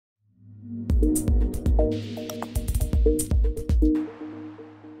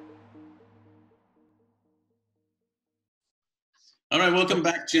All right, welcome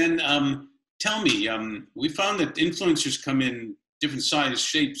back, Jen. Tell me, we found that influencers come in different sizes,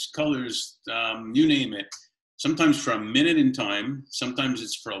 shapes, colors, you name it. Sometimes for a minute in time, sometimes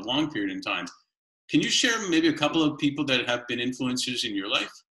it's for a long period in time. Can you share maybe a couple of people that have been influencers in your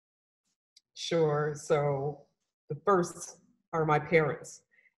life? Sure. So the first are my parents.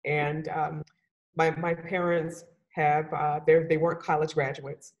 And my parents they weren't college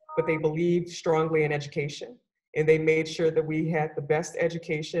graduates, but they believed strongly in education. And they made sure that we had the best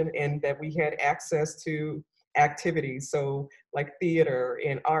education and that we had access to activities, so like theater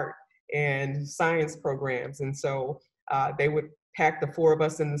and art and science programs. And so they would pack the four of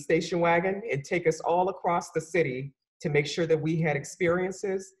us in the station wagon and take us all across the city to make sure that we had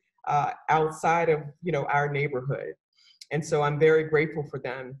experiences outside of our neighborhood. And so I'm very grateful for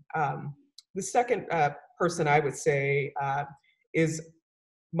them. The second person I would say is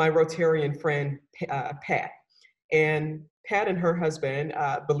my Rotarian friend, Pat. And Pat and her husband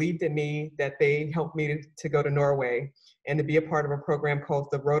believed in me, that they helped me to go to Norway and to be a part of a program called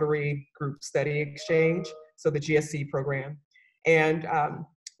the Rotary Study Exchange, so the GSC program. And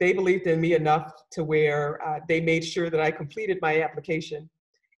they believed in me enough to where they made sure that I completed my application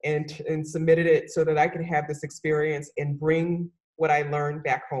and submitted it so that I could have this experience and bring what I learned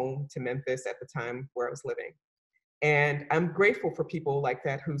back home to Memphis at the time where I was living. And I'm grateful for people like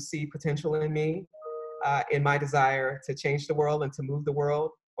that who see potential in me, in my desire to change the world and to move the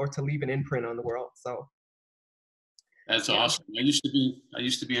world, or to leave an imprint on the world. So that's awesome. I used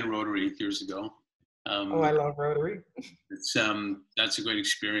to be in Rotary years ago. Oh, I love Rotary. It's that's a great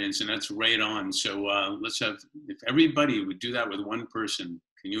experience, and that's right on. So if everybody would do that with one person,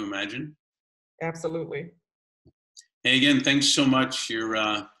 can you imagine? Absolutely. Hey, again, thanks so much. You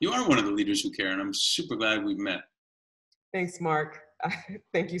are one of the leaders who care, and I'm super glad we've met. Thanks, Mark.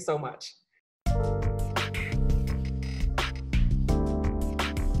 Thank you so much.